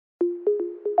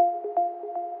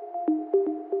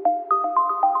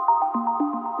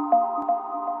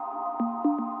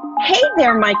Hey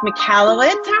there, Mike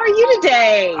Michalowicz. How are you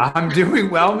today? I'm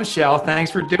doing well, Michelle. Thanks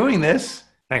for doing this.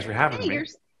 Thanks for having Hey, me.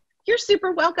 you're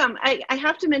super welcome. I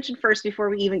have to mention first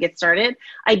before we even get started,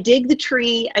 I dig the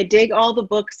tree. I dig all the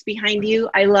books behind you.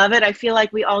 I love it. I feel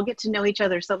like we all get to know each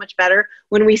other so much better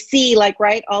when we see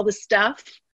right, all the stuff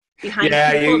behind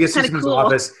Yeah, people. you It's see kind of someone's cool.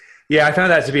 office. Yeah, I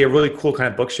found that to be a really cool kind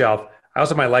of bookshelf. I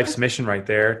also have my life's mission right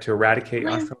there to eradicate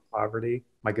unfulfilled poverty,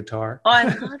 my guitar. Oh, I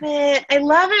love it. I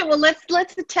love it. Well,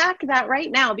 let's attack that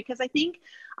right now because I think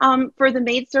for the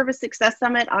Maid Service Success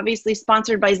Summit, obviously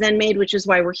sponsored by ZenMaid, which is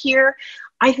why we're here.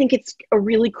 I think it's a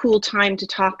really cool time to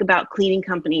talk about cleaning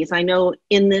companies. I know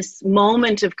in this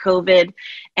moment of COVID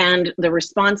and the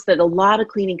response that a lot of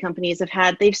cleaning companies have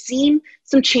had, they've seen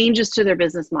some changes to their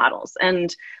business models.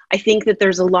 And I think that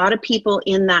there's a lot of people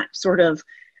in that sort of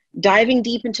diving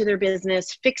deep into their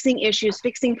business, fixing issues,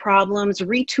 fixing problems,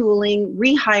 retooling,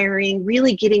 rehiring,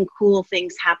 really getting cool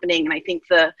things happening. And I think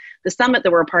the summit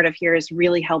that we're a part of here is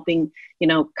really helping,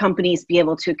 companies be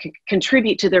able to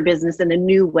contribute to their business in a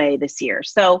new way this year.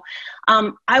 So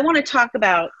I want to talk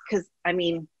about, because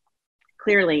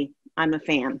clearly I'm a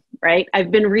fan, right?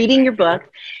 I've been reading your book.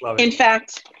 Love In it.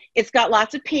 fact, it's got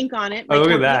lots of pink on it, Oh, my look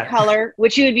at company that. color,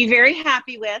 which you would be very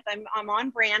happy with. I'm on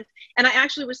brand. And I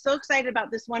actually was so excited about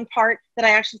this one part that I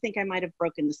actually think I might have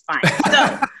broken the spine.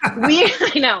 So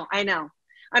I know.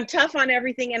 I'm tough on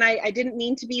everything and I didn't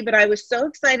mean to be, but I was so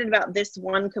excited about this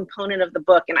one component of the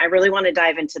book and I really want to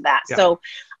dive into that. Yeah. So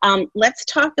let's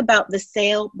talk about the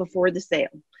sale before the sale.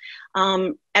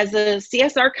 As a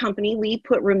CSR company, we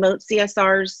put remote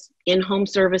CSRs in home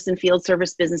service and field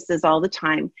service businesses all the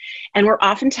time. And we're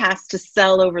often tasked to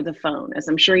sell over the phone, as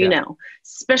I'm sure you know,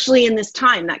 especially in this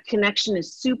time. That connection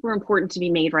is super important to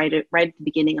be made right at the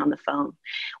beginning on the phone.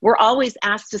 We're always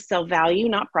asked to sell value,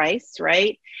 not price,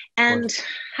 right? And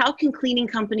how can cleaning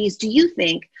companies, do you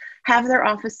think, have their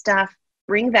office staff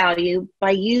bring value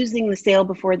by using the sale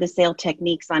before the sale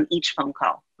techniques on each phone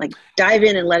call? Like dive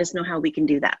in and let us know how we can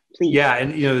do that, please. Yeah,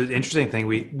 and the interesting thing,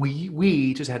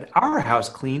 we just had our house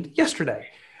cleaned yesterday.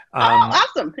 Oh,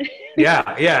 awesome. Yeah,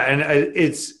 and it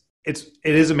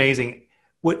is amazing.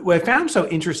 What I found so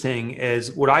interesting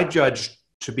is what I judged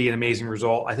to be an amazing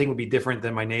result, I think would be different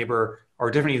than my neighbor or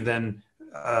different than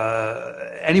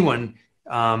anyone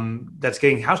that's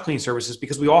getting house cleaning services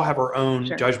because we all have our own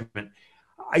judgment.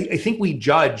 I think we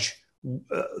judge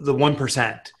the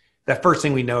 1%, that first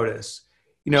thing we notice.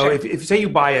 If say you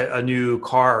buy a new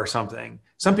car or something,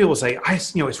 some people say,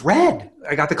 it's red.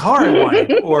 I got the car I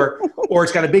wanted, or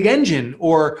it's got a big engine,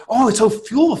 or, oh, it's so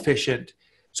fuel efficient.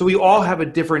 So we all have a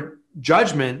different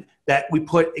judgment that we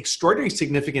put extraordinary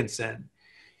significance in.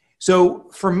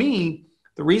 So for me,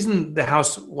 the reason the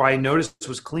house, why I noticed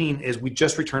was clean is we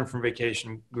just returned from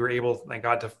vacation. We were able, thank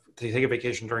God, to take a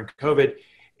vacation during COVID,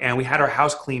 and we had our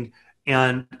house cleaned.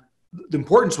 And the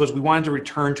importance was we wanted to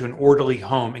return to an orderly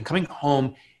home. And coming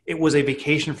home, it was a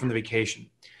vacation from the vacation.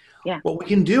 Yeah. What we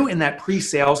can do in that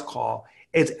pre-sales call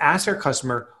is ask our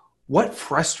customer, what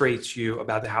frustrates you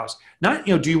about the house? Not,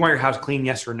 do you want your house clean,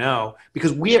 yes or no?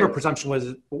 Because we have a presumption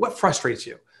was, what frustrates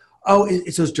you? Oh,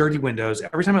 it's those dirty windows.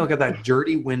 Every time I look at that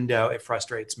dirty window, it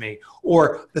frustrates me.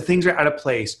 Or the things are out of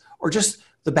place. Or just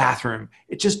the bathroom.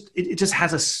 It just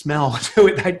has a smell to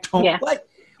it that I don't like.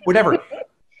 Whatever.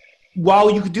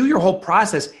 While you could do your whole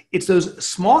process, it's those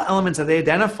small elements that they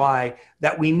identify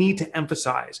that we need to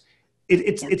emphasize.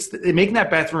 It's making that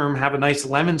bathroom have a nice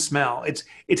lemon smell.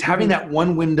 It's having that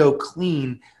one window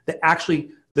clean that actually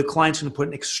the client's going to put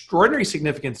an extraordinary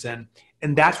significance in,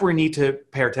 and that's where we need to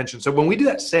pay attention. So when we do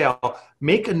that sale,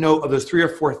 make a note of those 3 or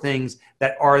 4 things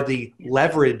that are the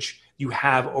leverage you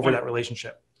have over that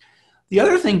relationship. The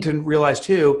other thing to realize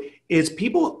too is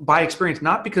people buy experience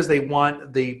not because they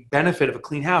want the benefit of a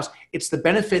clean house, it's the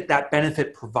benefit that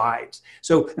benefit provides.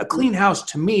 So a clean house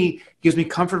to me gives me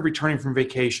comfort returning from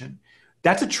vacation.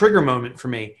 That's a trigger moment for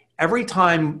me. Every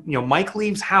time Mike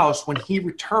leaves house, when he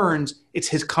returns, it's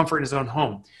his comfort in his own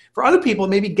home. For other people,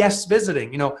 maybe guests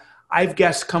visiting. I have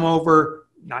guests come over,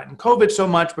 not in COVID so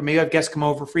much, but maybe I have guests come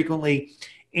over frequently.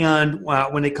 And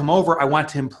when they come over, I want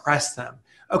to impress them.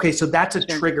 Okay, so that's a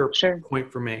trigger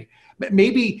point for me.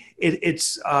 Maybe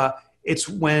it's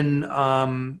when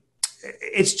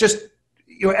it's just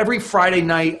every Friday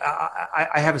night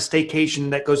I have a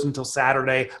staycation that goes until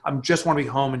Saturday. I just want to be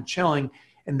home and chilling,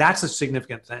 and that's a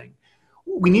significant thing.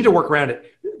 We need to work around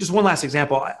it. Just one last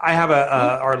example. I have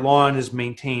our lawn is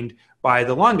maintained by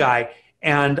the lawn guy,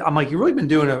 and I'm like, you've really been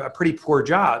doing a pretty poor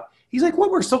job. He's like,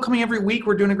 well, we're still coming every week.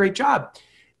 We're doing a great job.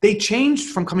 They changed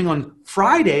from coming on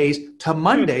Fridays to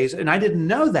Mondays, and I didn't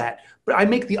know that. But I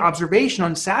make the observation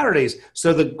on Saturdays.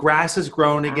 So the grass has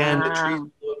grown again, the trees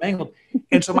look mangled.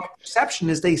 And so my perception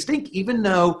is they stink, even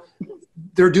though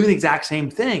they're doing the exact same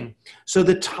thing. So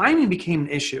the timing became an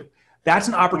issue. That's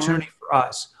an opportunity for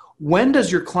us. When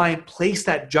does your client place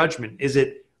that judgment? Is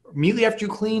it immediately after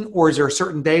you clean, or is there a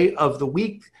certain day of the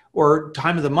week or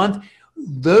time of the month?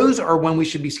 Those are when we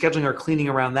should be scheduling our cleaning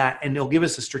around that, and it'll give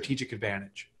us a strategic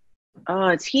advantage. Oh,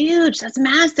 it's huge. That's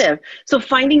massive. So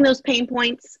finding those pain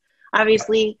points,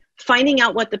 obviously, finding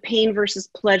out what the pain versus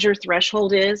pleasure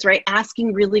threshold is, right?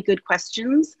 Asking really good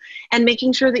questions and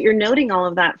making sure that you're noting all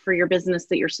of that for your business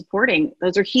that you're supporting.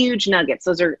 Those are huge nuggets.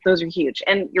 Those are huge.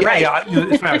 And you're right. Yeah.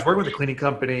 It's funny. I was working with a cleaning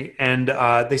company, and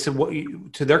they said,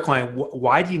 to their client,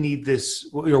 why do you need this?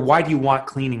 Or why do you want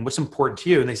cleaning? What's important to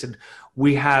you? And they said,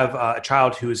 we have a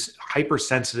child who is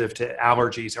hypersensitive to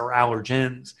allergies or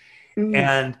allergens.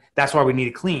 And that's why we need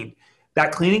it clean.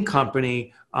 That cleaning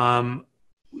company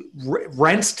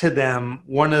rents to them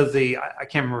one of the, I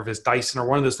can't remember if it's Dyson or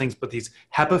one of those things, but these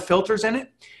HEPA filters in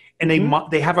it. And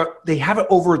they have it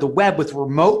over the web with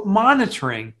remote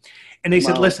monitoring. And they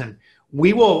said, listen,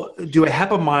 we will do a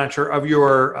HEPA monitor of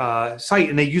your site.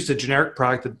 And they use a generic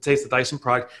product that says the Dyson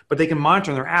product, but they can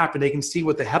monitor on their app and they can see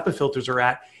what the HEPA filters are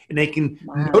at. And they can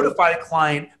notify the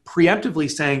client preemptively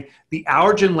saying the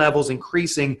allergen level is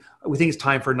increasing. We think it's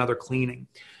time for another cleaning.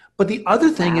 But the other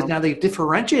thing is now they've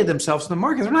differentiated themselves in the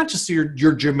market. They're not just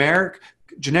your generic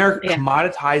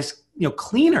commoditized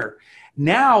cleaner.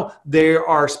 Now they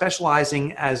are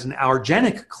specializing as an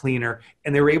allergenic cleaner,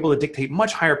 and they were able to dictate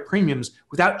much higher premiums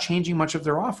without changing much of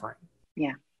their offering.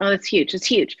 Yeah. Oh, that's huge. It's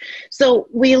huge. So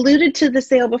we alluded to the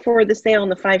sale before the sale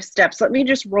and the 5 steps. Let me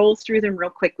just roll through them real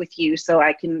quick with you so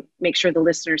I can make sure the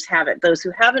listeners have it, those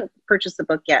who haven't purchased the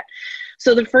book yet.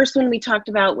 So the first one we talked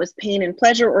about was pain and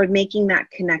pleasure, or making that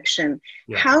connection.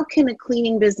 Yeah. How can a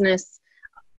cleaning business,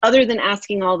 other than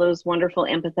asking all those wonderful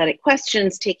empathetic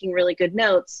questions, taking really good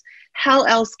notes, how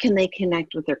else can they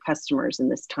connect with their customers in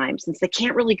this time, since they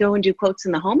can't really go and do quotes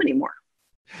in the home anymore?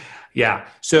 Yeah.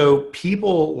 So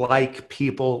people like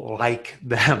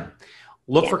them.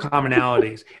 Look for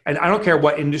commonalities. And I don't care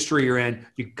what industry you're in,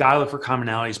 you got to look for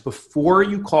commonalities. Before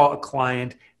you call a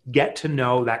client, get to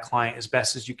know that client as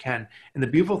best as you can. And the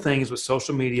beautiful thing is with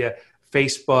social media,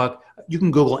 Facebook, you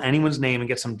can Google anyone's name and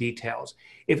get some details.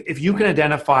 If you can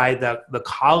identify the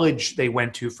college they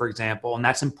went to, for example, and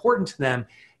that's important to them,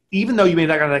 even though you may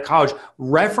not go to that college,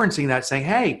 referencing that, saying,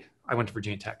 hey, I went to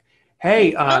Virginia Tech.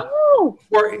 Hey, hey,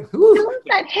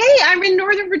 I'm in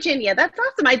Northern Virginia. That's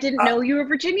awesome. I didn't know you were a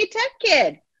Virginia Tech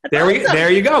kid.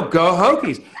 There you go. Go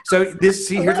Hokies. So here's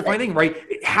the funny thing, right?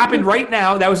 It happened right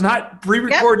now. That was not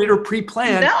pre-recorded or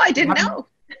pre-planned. No, I didn't know.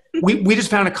 We just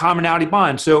found a commonality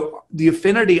bond. So the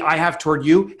affinity I have toward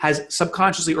you has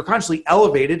subconsciously or consciously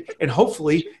elevated, and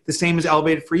hopefully the same is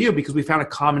elevated for you because we found a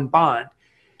common bond.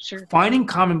 Sure. Finding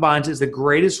common bonds is the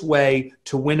greatest way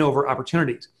to win over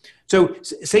opportunities. So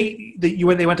say that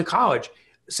they went to college,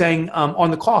 saying on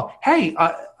the call, hey,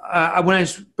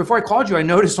 before I called you, I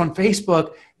noticed on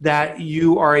Facebook that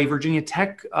you are a Virginia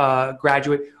Tech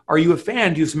graduate. Are you a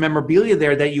fan? Do you have some memorabilia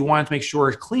there that you wanted to make sure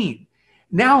is clean?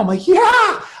 Now I'm like,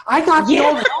 yeah, I got the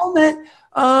old helmet,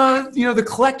 the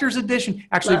collector's edition.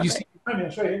 Actually, if you see,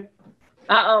 I'll show you.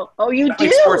 Oh, you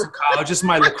do? Sports in college. This is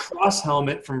my lacrosse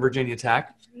helmet from Virginia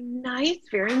Tech. Nice,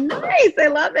 very nice. I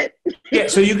love it. Yeah,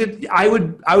 so I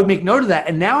would make note of that,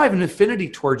 and now I have an affinity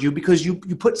towards you because you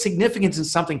put significance in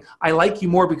something. I like you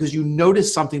more because you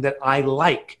notice something that I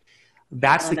like.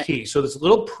 That's the key. So this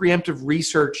little preemptive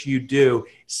research you do,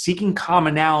 seeking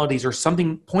commonalities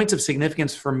or points of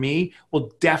significance for me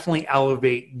will definitely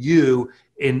elevate you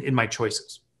in my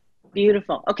choices.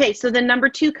 Beautiful. Okay, so then number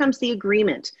 2 comes the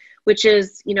agreement, which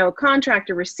is, a contract,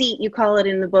 a receipt. You call it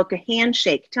in the book a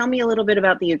handshake. Tell me a little bit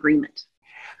about the agreement.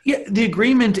 Yeah, the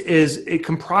agreement it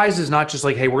comprises not just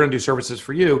like, hey, we're going to do services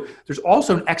for you. There's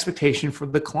also an expectation for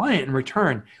the client in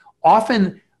return.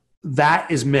 Often that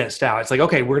is missed out. It's like,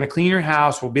 okay, we're going to clean your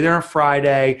house. We'll be there on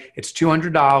Friday. It's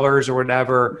 $200 or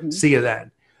whatever. Mm-hmm. See you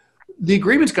then. The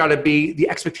agreement's got to be the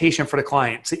expectation for the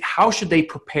client. See, how should they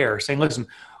prepare? Saying, listen,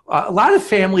 a lot of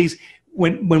families,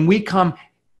 when we come,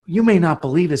 you may not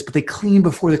believe this, but they clean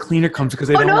before the cleaner comes because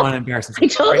they don't want to embarrass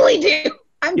themselves. I totally do.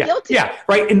 I'm guilty. Yeah,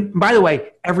 right. And by the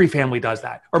way, every family does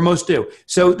that, or most do.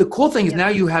 So the cool thing is now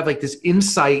you have like this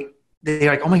insight.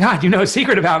 They're like, oh my God, you know a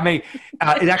secret about me.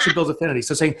 It actually builds affinity.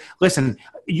 So saying, listen,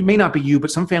 you may not be you,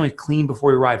 but some families clean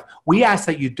before you arrive. We ask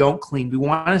that you don't clean. We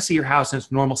want to see your house in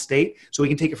its normal state so we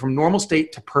can take it from normal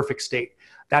state to perfect state.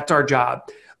 That's our job.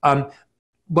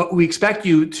 But we expect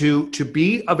you to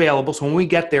be available. So when we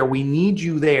get there, we need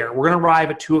you there. We're going to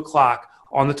arrive at 2:00.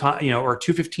 on the time, or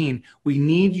 2:15, we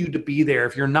need you to be there.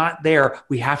 If you're not there,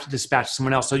 we have to dispatch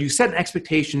someone else. So you set an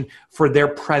expectation for their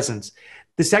presence.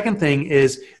 The second thing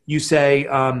is you say,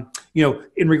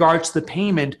 in regards to the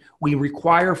payment, we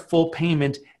require full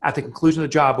payment at the conclusion of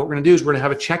the job. What we're going to do is we're going to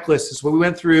have a checklist. This is what we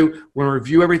went through. We're going to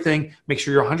review everything, make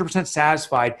sure you're 100%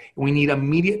 satisfied, and we need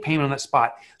immediate payment on that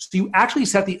spot. So you actually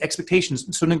set the expectations.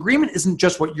 So an agreement isn't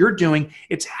just what you're doing,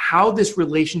 it's how this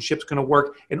relationship is going to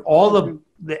work, and all of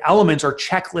the elements are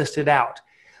checklisted out.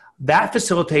 That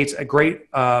facilitates a great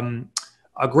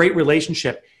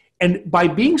relationship. And by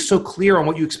being so clear on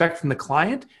what you expect from the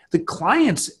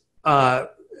client's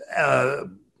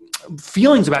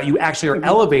feelings about you actually are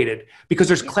elevated because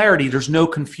there's clarity, there's no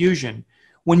confusion.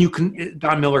 When you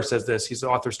Don Miller says this, he's the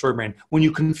author of StoryBrand, when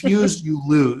you confuse, you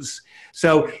lose.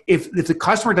 So if the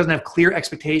customer doesn't have clear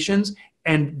expectations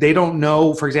and they don't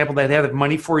know, for example, that they have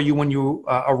money for you when you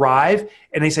arrive,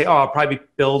 and they say, oh, I'll probably be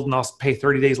billed and I'll pay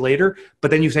 30 days later.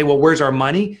 But then you say, well, where's our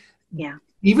money? Yeah.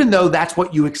 Even though that's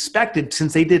what you expected,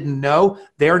 since they didn't know,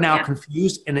 they're now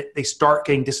confused and they start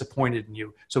getting disappointed in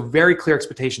you. So very clear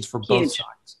expectations for both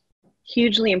sides.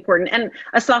 Hugely important. And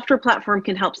a software platform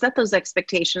can help set those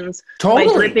expectations by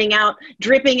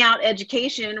dripping out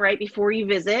education right before you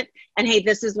visit. And hey,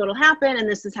 this is what will happen, and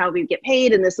this is how we get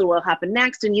paid, and this is what will happen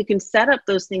next. And you can set up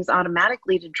those things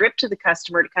automatically to drip to the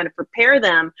customer to kind of prepare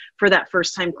them for that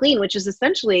first time clean, which is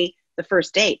essentially the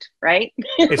first date, right?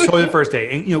 It's totally the first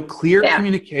date. And clear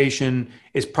communication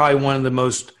is probably one of the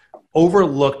most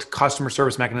overlooked customer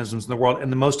service mechanisms in the world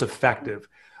and the most effective.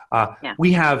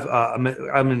 We have,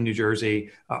 I'm in New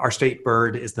Jersey, our state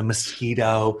bird is the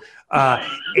mosquito.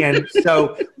 And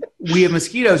so we have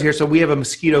mosquitoes here. So we have a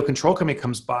mosquito control company that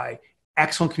comes by.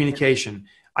 Excellent communication.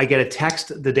 I get a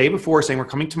text the day before saying we're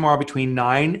coming tomorrow between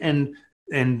 9 and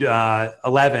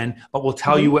 11, but we'll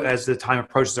tell you as the time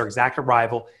approaches our exact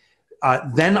arrival.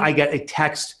 Then I get a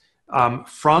text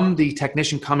from the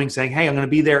technician coming saying, hey, I'm going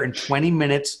to be there in 20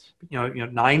 minutes,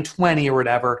 9:20 or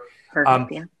whatever.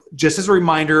 Perfect, Just as a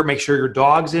reminder, make sure your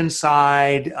dog's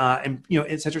inside, and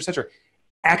et cetera, et cetera.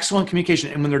 Excellent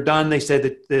communication. And when they're done, they say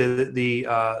that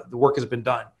the work has been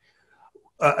done.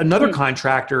 Another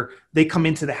contractor, they come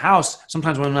into the house,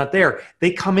 sometimes when I'm not there,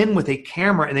 they come in with a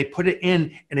camera and they put it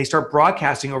in and they start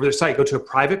broadcasting over their site, go to a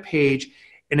private page,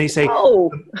 and they say,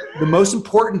 the most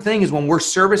important thing is when we're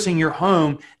servicing your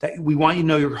home, that we want you to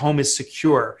know your home is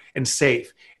secure and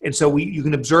safe. And so you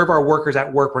can observe our workers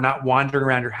at work. We're not wandering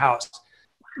around your house.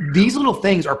 These little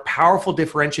things are powerful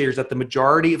differentiators that the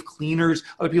majority of cleaners,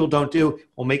 other people don't do,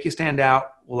 will make you stand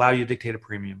out, will allow you to dictate a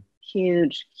premium.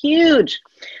 Huge, huge.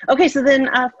 Okay, so then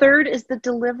third is the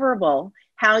deliverable,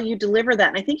 how you deliver that.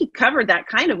 And I think you covered that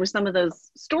kind of with some of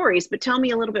those stories, but tell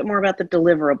me a little bit more about the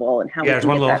deliverable and how we can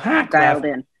one get little that hack dialed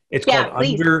in. It's called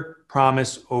under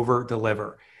promise, over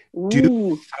deliver.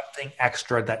 Do something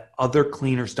extra that other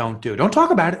cleaners don't do. Don't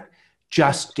talk about it.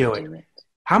 Just do it.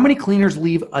 How many cleaners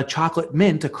leave a chocolate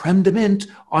mint, a creme de mint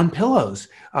on pillows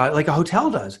like a hotel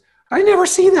does? I never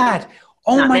see that.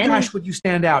 Oh Not my many. gosh, would you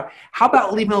stand out? How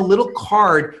about leaving a little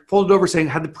card folded over saying,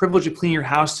 had the privilege of cleaning your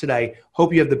house today.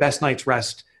 Hope you have the best night's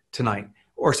rest tonight,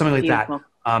 or something like Beautiful.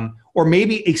 that. Or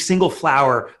maybe a single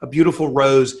flower, a beautiful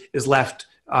rose is left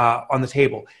on the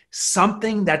table.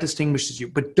 Something that distinguishes you,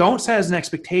 but don't set it as an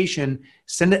expectation.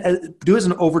 Send it, do it as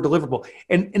an over deliverable.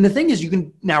 And the thing is, you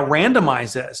can now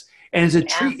randomize this, and it's a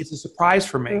treat. It's a surprise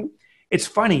for me. It's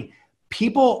funny.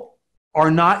 People are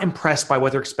not impressed by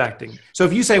what they're expecting. So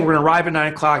if you say we're going to arrive at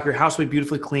 9 o'clock, your house will be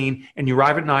beautifully clean, and you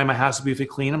arrive at 9, my house will be beautifully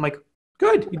clean. I'm like,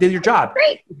 good, you did your job.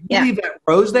 Great. If you leave that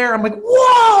rose there, I'm like,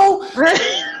 whoa!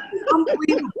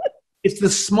 Unbelievable. It's the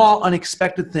small,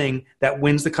 unexpected thing that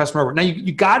wins the customer over. Now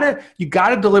you gotta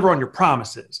deliver on your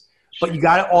promises, but you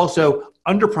gotta also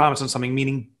under-promise on something,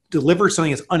 meaning deliver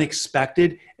something that's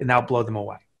unexpected, and that'll blow them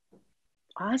away.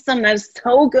 Awesome. That is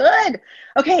so good.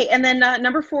 Okay. And then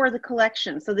number 4, the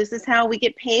collection. So this is how we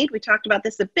get paid. We talked about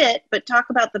this a bit, but talk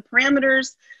about the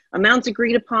parameters, amounts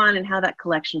agreed upon, and how that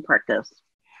collection part goes.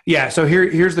 Yeah. So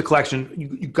here's the collection.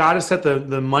 You got to set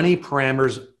the money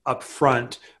parameters up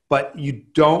front, but you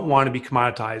don't want to be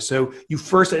commoditized. So you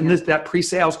first, in that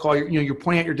pre-sales call, you're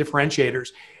pointing out your differentiators.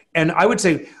 And I would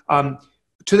say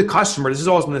to the customer, this is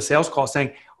always in the sales call,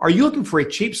 saying, are you looking for a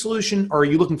cheap solution or are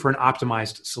you looking for an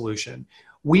optimized solution?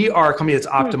 We are a company that's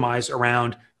optimized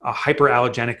around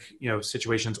hyperallergenic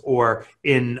situations, or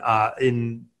in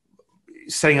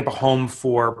setting up a home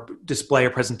for display or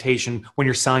presentation when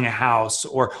you're selling a house,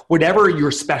 or whatever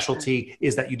your specialty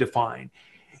is that you define.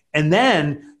 And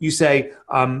then you say,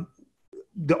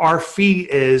 our fee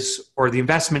is, or the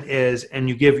investment is, and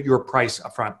you give your price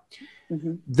up front.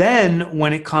 Then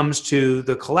when it comes to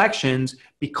the collections,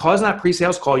 because on that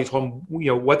pre-sales call, you told them,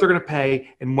 what they're going to pay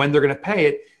and when they're going to pay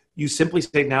it, you simply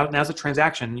say, now's the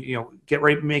transaction, get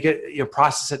ready to make it,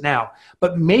 process it now,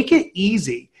 but make it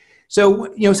easy.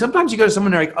 So, sometimes you go to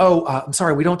someone and they're like, oh, I'm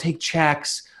sorry, we don't take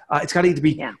checks. It's got to either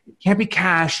be, can't be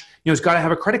cash. It's got to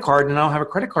have a credit card, and I don't have a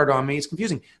credit card on me. It's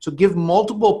confusing. So give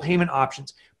multiple payment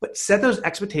options, but set those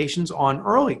expectations on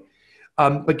early.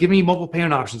 But give me multiple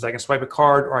payment options. I can swipe a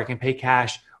card, or I can pay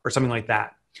cash, or something like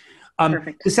that.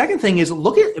 The second thing is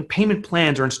look at payment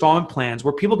plans or installment plans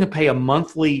where people can pay a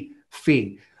monthly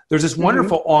fee. There's this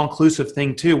wonderful all-inclusive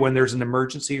thing too when there's an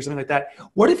emergency or something like that.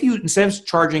 What if you, instead of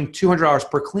charging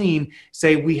 $200 per clean,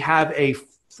 say we have a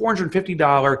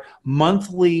 $450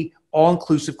 monthly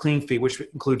all-inclusive clean fee, which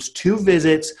includes 2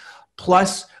 visits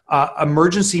plus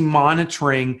emergency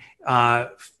monitoring,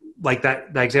 like that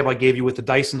example I gave you with the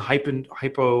Dyson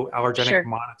hypoallergenic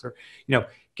monitor.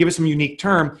 Give it some unique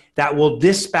term that will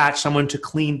dispatch someone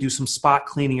to do some spot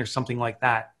cleaning or something like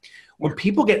that. When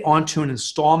people get onto an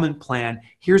installment plan,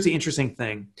 here's the interesting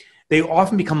thing. They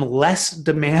often become less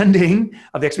demanding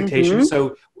of the expectations.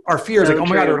 So our fear is like, oh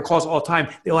my God, they're going to call us all the time.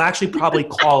 They'll actually probably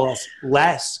call us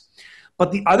less.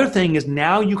 But the other thing is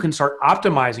now you can start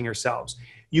optimizing yourselves.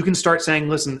 You can start saying,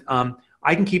 listen,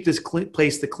 I can keep this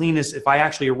place the cleanest if I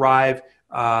actually arrive,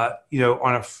 on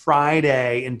a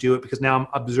Friday and do it, because now I'm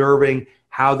observing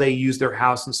how they use their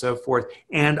house and so forth.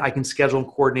 And I can schedule and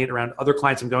coordinate around other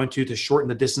clients I'm going to shorten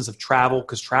the distance of travel,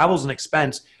 because travel is an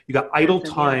expense. You got idle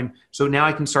time. So now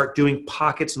I can start doing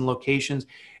pockets and locations,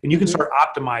 and you can start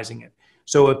optimizing it.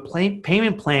 So a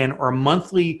payment plan or a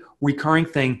monthly recurring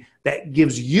thing that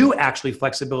gives you actually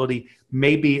flexibility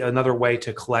may be another way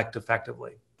to collect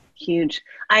effectively. Huge.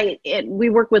 We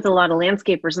work with a lot of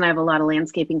landscapers, and I have a lot of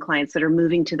landscaping clients that are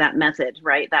moving to that method,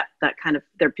 right? That kind of,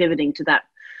 they're pivoting to that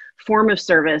form of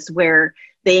service where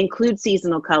they include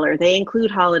seasonal color, they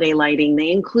include holiday lighting, they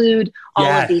include all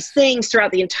of these things throughout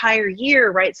the entire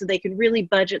year, right? So they can really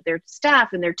budget their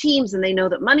staff and their teams, and they know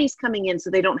that money's coming in,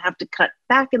 so they don't have to cut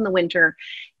back in the winter.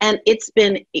 And it's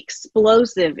been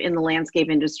explosive in the landscape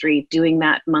industry doing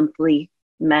that monthly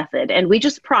method. And we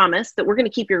just promise that we're going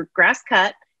to keep your grass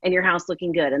cut and your house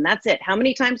looking good. And that's it. How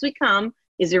many times we come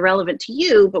is irrelevant to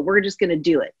you, but we're just going to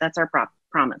do it. That's our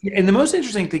promise. And the most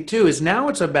interesting thing too is now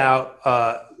it's about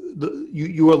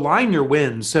you align your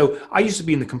wins. So I used to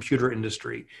be in the computer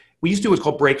industry. We used to do what's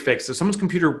called break fix. So someone's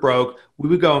computer broke, we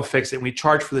would go and fix it, and we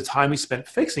charge for the time we spent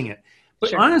fixing it.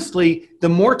 But honestly, the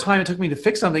more time it took me to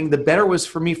fix something, the better it was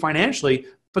for me financially.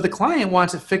 But the client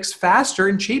wants it fixed faster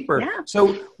and cheaper.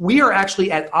 So we are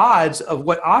actually at odds of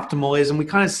what optimal is, and we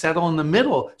kind of settle in the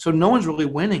middle. So no one's really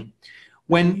winning.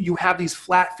 When you have these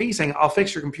flat fees saying, I'll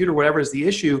fix your computer, whatever is the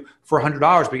issue, for $100,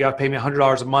 but you got to pay me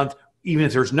 $100 a month, even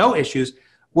if there's no issues,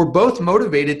 we're both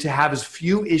motivated to have as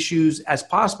few issues as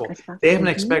possible. They have an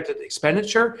expected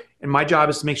expenditure, and my job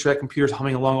is to make sure that computer's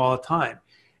humming along all the time.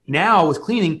 Now with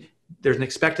cleaning, there's an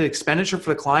expected expenditure for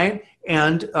the client,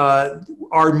 and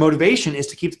our motivation is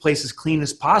to keep the place as clean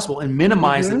as possible and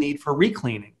minimize the need for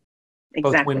re-cleaning.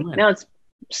 Exactly. No, it's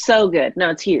so good. No,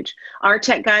 it's huge. Our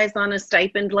tech guy's on a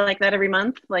stipend like that every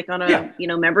month, like on a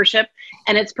membership,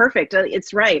 and it's perfect.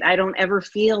 It's right. I don't ever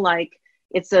feel like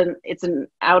it's an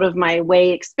out of my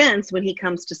way expense when he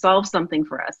comes to solve something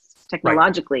for us.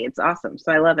 Technologically, it's awesome.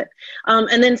 So I love it.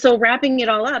 And then so wrapping it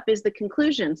all up is the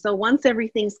conclusion. So once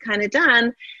everything's kind of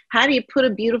done, how do you put a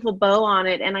beautiful bow on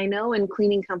it? And I know in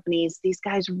cleaning companies, these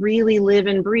guys really live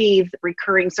and breathe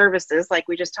recurring services like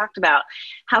we just talked about.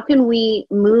 How can we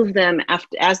move them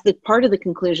as the part of the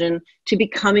conclusion to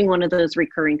becoming one of those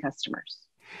recurring customers?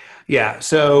 Yeah.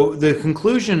 So the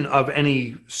conclusion of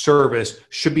any service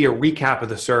should be a recap of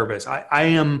the service. I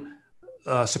am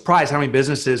surprised how many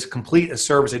businesses complete a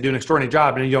service, they do an extraordinary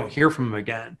job, and you don't hear from them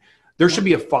again. There should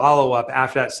be a follow-up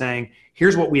after that saying,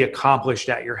 here's what we accomplished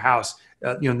at your house.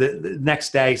 The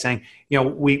next day saying,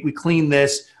 we cleaned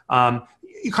this.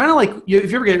 You kind of like,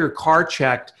 if you ever get your car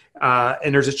checked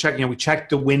and there's a check, we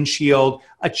checked the windshield,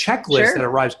 a checklist that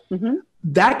arrives.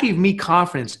 That gave me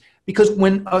confidence. Because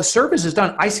when a service is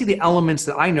done, I see the elements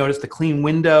that I noticed: the clean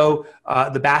window,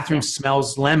 the bathroom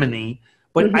smells lemony,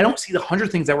 but I don't see the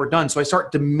 100 things that were done. So I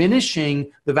start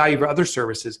diminishing the value of other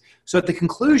services. So at the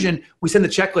conclusion, we send the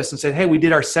checklist and said, hey, we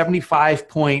did our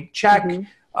 75-point check.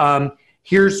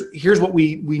 Here's what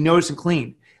we noticed and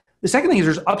cleaned. The second thing is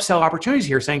there's upsell opportunities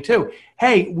here saying too,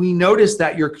 hey, we noticed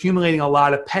that you're accumulating a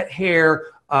lot of pet hair,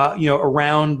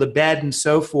 around the bed and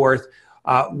so forth.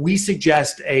 We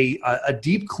suggest a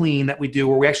deep clean that we do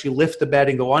where we actually lift the bed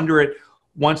and go under it,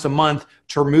 once a month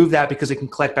to remove that because it can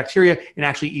collect bacteria, and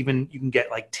actually even you can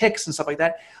get like ticks and stuff like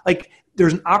that. Like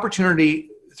there's an opportunity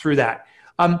through that.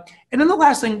 And then the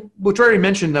last thing, which I already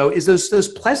mentioned though, is those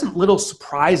pleasant little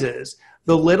surprises,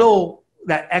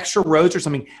 that extra rose or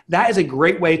something. That is a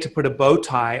great way to put a bow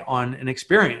tie on an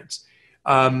experience.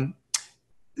 One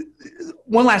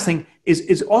last thing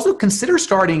is also consider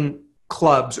starting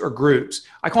clubs or groups.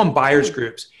 I call them buyers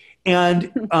groups.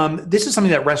 And this is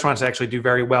something that restaurants actually do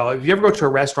very well. If you ever go to a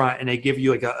restaurant and they give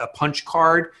you like a punch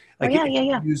card, like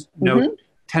use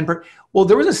 10 per, well,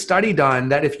 there was a study done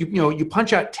that if you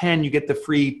punch out 10, you get the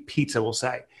free pizza, we'll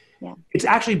say. Yeah. It's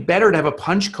actually better to have a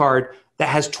punch card that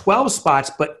has 12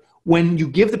 spots, but when you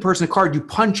give the person a card, you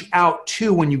punch out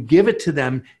 2 when you give it to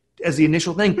them as the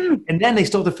initial thing, and then they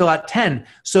still have to fill out 10.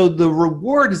 So the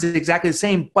reward is exactly the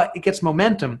same, but it gets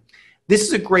momentum. This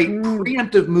is a great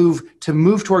preemptive move to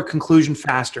move toward conclusion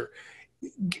faster.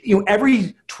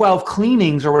 Every 12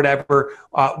 cleanings or whatever,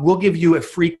 we'll give you a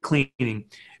free cleaning.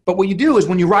 But what you do is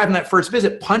when you arrive on that first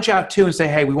visit, punch out 2 and say,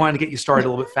 hey, we wanted to get you started a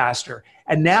little bit faster.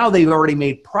 And now they've already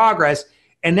made progress.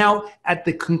 And now at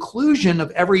the conclusion of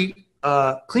every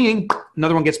cleaning,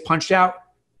 another one gets punched out.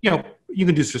 You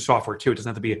can do this for software too. It doesn't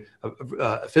have to be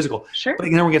a physical. Sure. But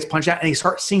another one gets punched out and you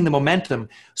start seeing the momentum.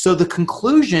 So the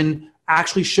conclusion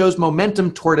actually shows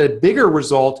momentum toward a bigger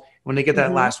result. When they get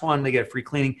that last one, they get a free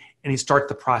cleaning and you start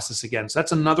the process again. So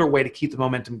that's another way to keep the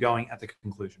momentum going at the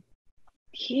conclusion.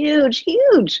 Huge.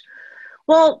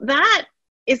 Well, that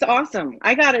is awesome.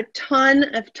 I got a ton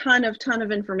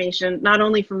of information, not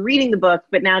only from reading the book,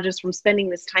 but now just from spending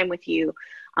this time with you,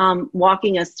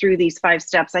 walking us through these 5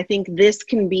 steps. I think this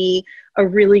can be a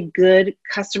really good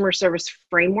customer service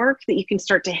framework that you can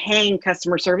start to hang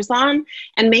customer service on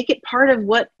and make it part of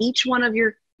what each one of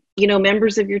your,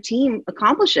 members of your team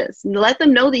accomplishes. And let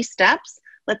them know these steps,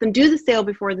 let them do the sale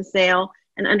before the sale,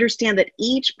 and understand that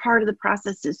each part of the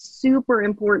process is super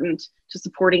important to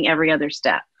supporting every other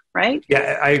step. Right?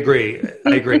 Yeah, I agree.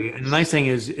 And the nice thing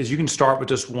is you can start with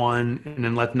just one and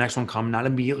then let the next one come. Not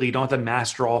immediately. You don't have to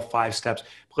master all 5 steps.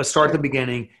 But let's start at the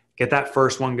beginning, get that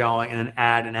first one going, and then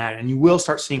add. And you will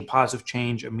start seeing positive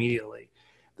change immediately.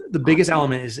 The biggest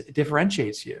element is it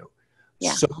differentiates you.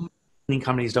 Yeah. So many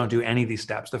companies don't do any of these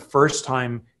steps. The first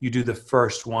time you do the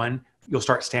first one, you'll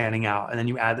start standing out. And then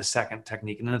you add the second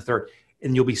technique and then the third.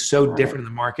 And you'll be so different in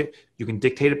the market. You can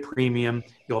dictate a premium.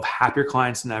 You'll have happier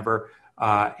clients than ever.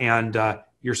 And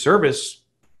your service,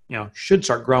 should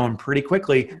start growing pretty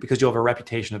quickly because you'll have a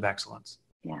reputation of excellence.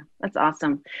 Yeah, that's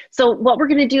awesome. So what we're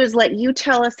going to do is let you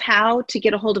tell us how to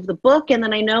get a hold of the book. And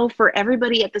then I know for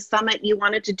everybody at the summit, you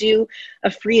wanted to do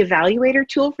a free evaluator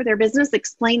tool for their business.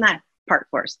 Explain that part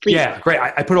for us, please. Yeah, great.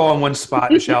 I put it all in one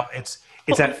spot, Michelle. It's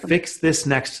at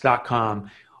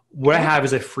fixthisnext.com. What I have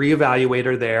is a free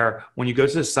evaluator there. When you go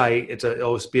to the site,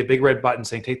 it'll be a big red button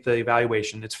saying take the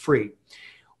evaluation. It's free.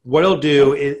 What it'll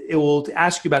do is it will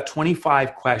ask you about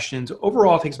 25 questions.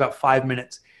 Overall, it takes about 5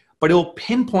 minutes, but it'll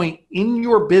pinpoint in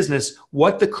your business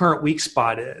what the current weak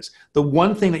spot is, the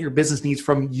one thing that your business needs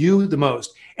from you the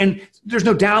most. And there's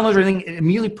no downloads or anything. It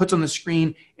immediately puts on the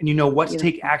screen and you know what to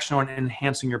take action on in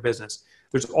enhancing your business.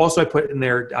 There's also, I put in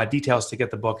there details to get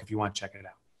the book if you want to check it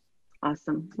out.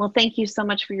 Awesome. Well, thank you so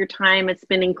much for your time. It's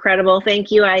been incredible. Thank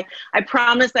you. I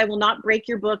promise I will not break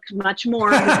your book much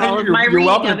more. You're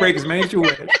welcome to break as many as you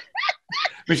wish.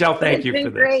 Michelle, thank you for this.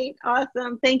 It's been great.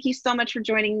 Awesome. Thank you so much for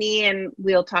joining me, and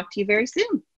we'll talk to you very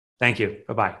soon. Thank you.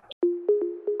 Bye-bye.